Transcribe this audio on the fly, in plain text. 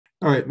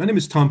All right, my name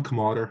is Tom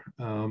Camarda.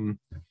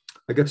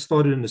 I got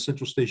started in the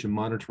central station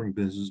monitoring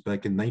business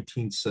back in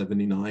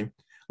 1979.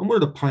 I'm one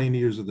of the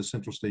pioneers of the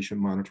central station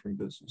monitoring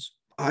business.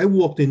 I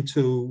walked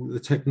into the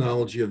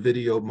technology of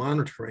video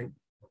monitoring,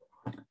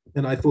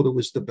 and I thought it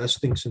was the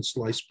best thing since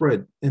sliced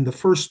bread. And the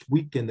first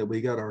weekend that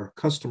we got our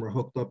customer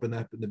hooked up, and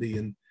happened to be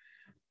in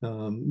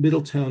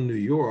Middletown, New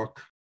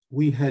York,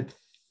 we had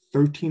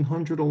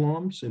 1,300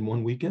 alarms in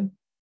one weekend,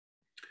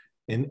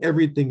 and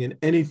everything and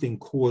anything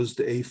caused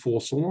a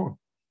false alarm.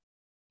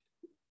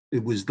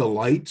 It was the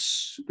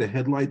lights, the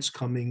headlights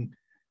coming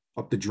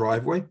up the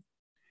driveway.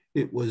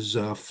 It was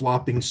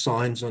flopping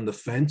signs on the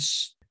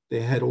fence.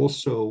 They had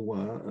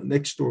also,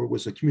 next door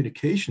was a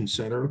communication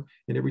center,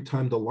 and every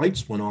time the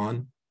lights went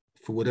on,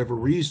 for whatever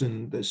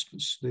reason,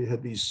 they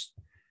had these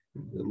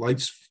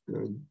lights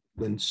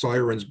and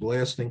sirens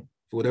blasting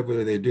for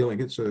whatever they're doing.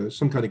 It's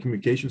some kind of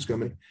communications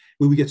company.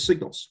 We would get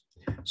signals.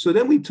 So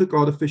then we took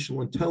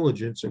artificial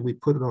intelligence and we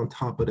put it on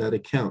top of that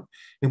account,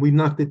 and we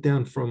knocked it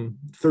down from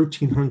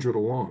 1,300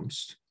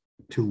 alarms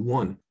to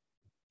one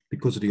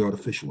because of the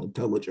artificial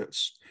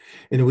intelligence.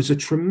 And it was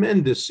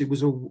it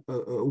was a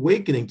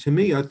awakening to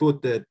me. I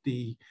thought that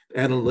the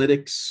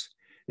analytics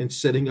and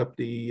setting up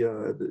the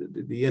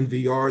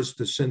NVRs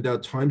to send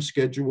out time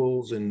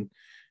schedules and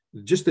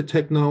just the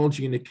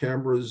technology and the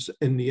cameras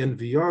and the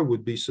NVR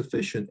would be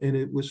sufficient. And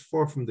it was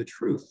far from the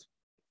truth.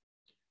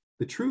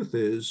 The truth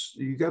is,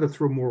 you got to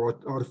throw more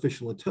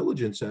artificial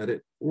intelligence at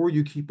it, or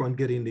you keep on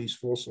getting these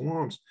false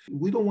alarms.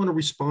 We don't want to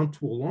respond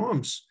to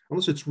alarms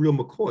unless it's real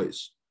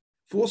McCoys.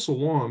 False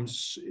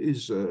alarms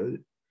is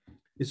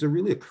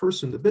really a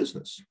curse in the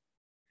business.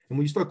 And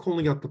when you start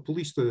calling out the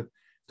police to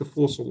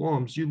false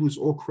alarms, you lose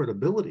all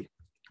credibility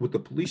with the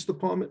police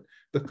department,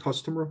 the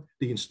customer,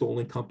 the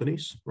installing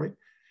companies, right?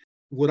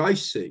 What I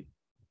see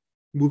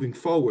moving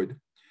forward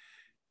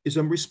is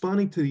I'm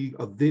responding to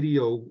a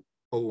video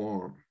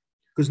alarm.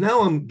 Because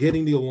now I'm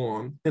getting the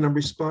alarm and I'm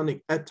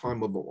responding at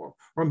time of alarm,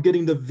 or I'm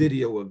getting the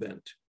video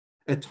event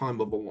at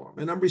time of alarm,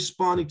 and I'm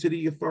responding to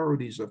the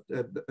authorities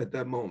at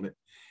that moment.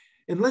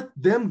 And let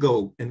them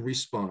go and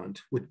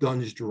respond with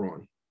guns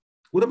drawn.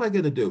 What am I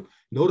going to do?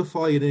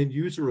 Notify an end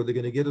user, or they're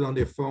going to get it on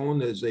their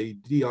phone as a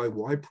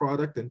DIY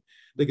product, and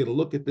they're going to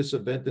look at this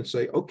event and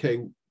say, okay,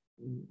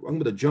 I'm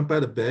going to jump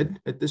out of bed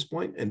at this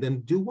point, and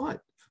then do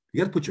what? You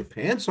got to put your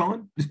pants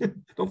on.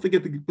 Don't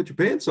forget to put your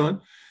pants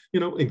on,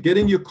 and get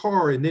in your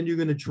car. And then you're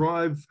going to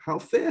drive how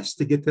fast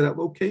to get to that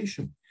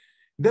location.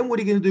 Then what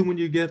are you going to do when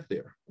you get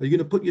there? Are you going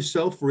to put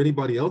yourself or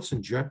anybody else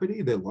in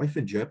jeopardy, their life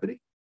in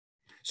jeopardy?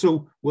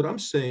 So what I'm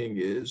saying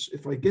is,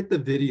 if I get the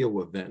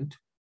video event,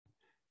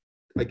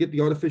 I get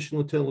the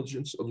artificial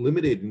intelligence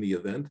eliminating the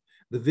event.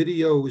 The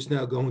video is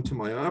now going to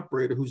my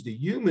operator, who's the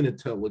human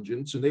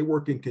intelligence, and they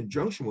work in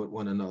conjunction with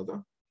one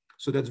another.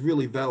 So that's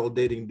really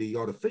validating the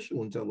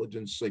artificial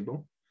intelligence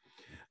signal.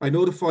 I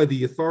notify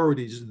the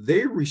authorities,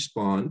 they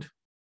respond.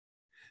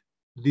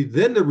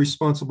 Then the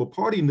responsible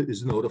party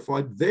is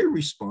notified, they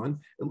respond.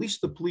 At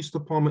least the police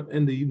department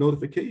and the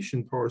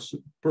notification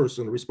person,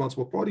 the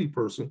responsible party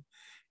person,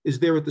 is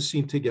there at the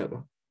scene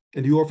together.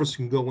 And the officer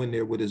can go in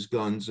there with his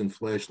guns and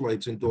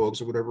flashlights and dogs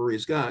or whatever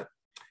he's got,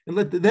 and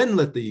let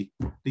the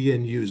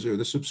end user,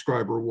 the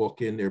subscriber,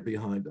 walk in there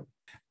behind him.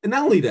 And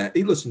not only that,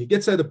 he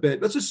gets out of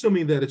bed. Let's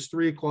assuming that it's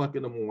 3 o'clock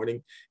in the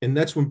morning, and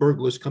that's when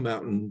burglars come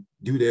out and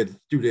do their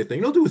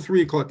thing. They'll do it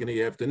 3 o'clock in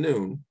the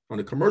afternoon on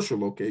a commercial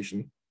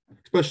location,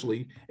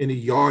 especially in a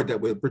yard that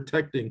we're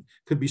protecting.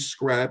 Could be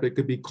scrap, it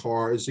could be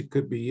cars, it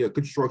could be a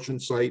construction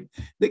site.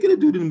 They're going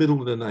to do it in the middle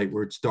of the night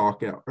where it's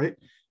dark out, right?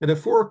 And at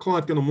 4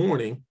 o'clock in the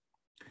morning,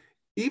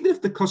 even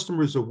if the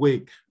customer is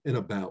awake and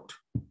about,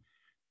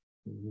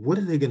 what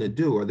are they going to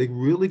do? Are they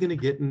really going to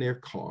get in their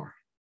car?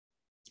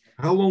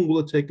 How long will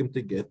it take them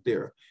to get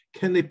there?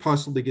 Can they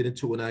possibly get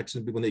into an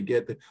accident when they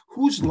get there?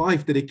 Whose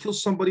life did they kill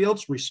somebody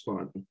else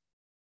responding?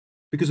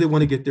 Because they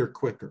want to get there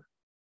quicker.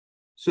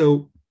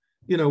 So,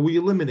 we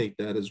eliminate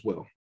that as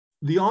well.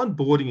 The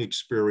onboarding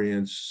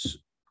experience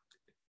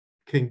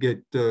can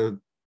get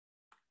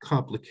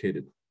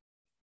complicated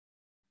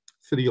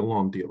for the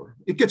alarm dealer.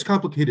 It gets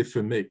complicated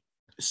for me.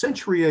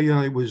 Sentry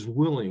AI was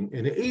willing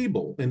and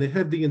able, and they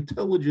have the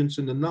intelligence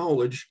and the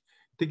knowledge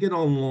to get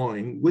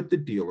online with the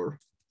dealer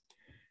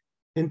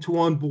and to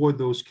onboard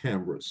those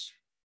cameras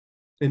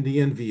and the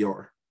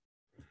NVR.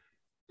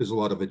 There's a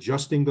lot of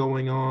adjusting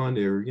going on.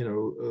 There,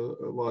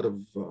 a lot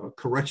of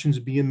corrections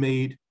being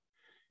made,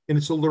 and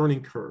it's a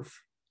learning curve.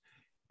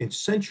 And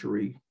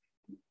Sentry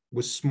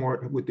was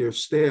smart with their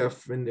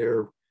staff and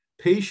their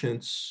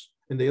patients,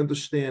 and they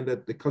understand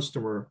that the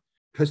customer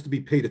has to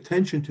be paid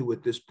attention to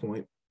at this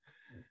point,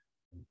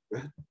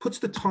 puts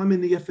the time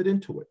and the effort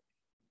into it.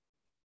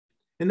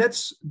 And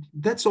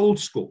that's old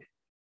school.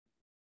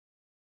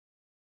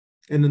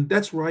 And then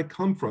that's where I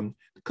come from.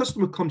 The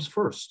customer comes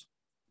first.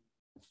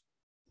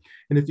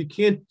 And if you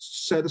can't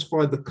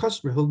satisfy the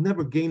customer, he'll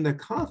never gain that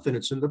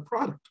confidence in the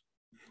product.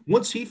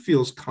 Once he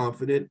feels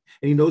confident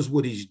and he knows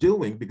what he's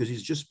doing because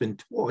he's just been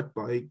taught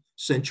by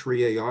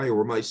Sentry AI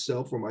or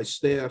myself or my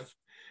staff,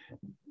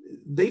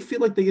 they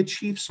feel like they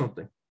achieved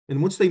something.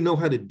 And once they know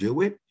how to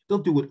do it, they'll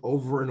do it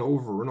over and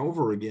over and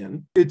over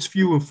again. It's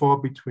few and far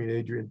between,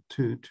 Adrian,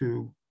 to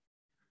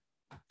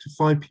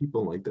find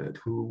people like that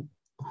who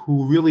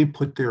really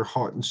put their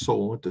heart and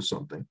soul into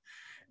something.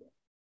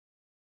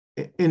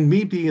 And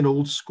me being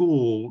old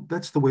school,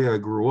 that's the way I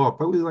grew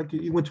up. I was like,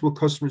 you went to a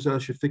customer's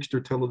house, you fixed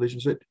their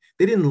television, said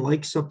they didn't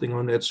like something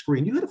on that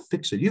screen, you had to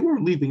fix it. You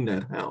weren't leaving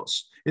that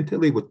house until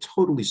they were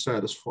totally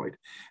satisfied.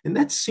 And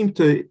that seemed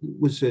to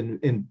was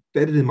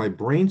embedded in my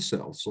brain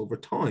cells over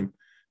time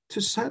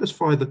to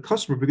satisfy the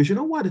customer, because you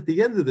know what? At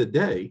the end of the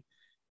day,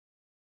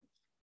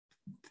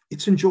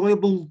 it's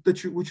enjoyable that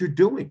what you're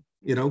doing.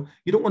 You know,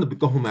 you don't want to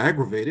go home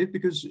aggravated,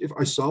 because if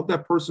I solve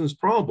that person's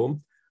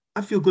problem,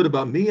 I feel good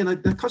about me, and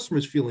the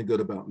customer's feeling good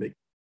about me,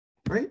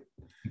 right?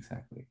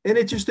 Exactly. And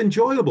it's just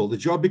enjoyable. The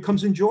job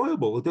becomes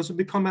enjoyable. It doesn't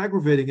become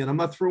aggravating, and I'm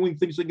not throwing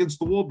things against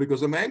the wall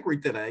because I'm angry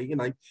today.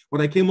 And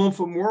when I came home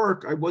from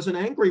work, I wasn't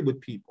angry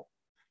with people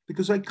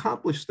because I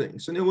accomplished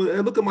things. And I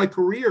look at my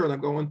career and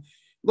I'm going,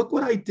 look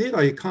what I did.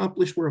 I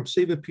accomplished where I'm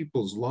saving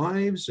people's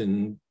lives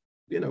and,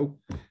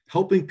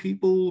 helping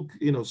people,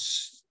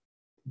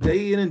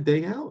 day in and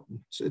day out.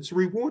 It's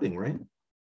rewarding, right?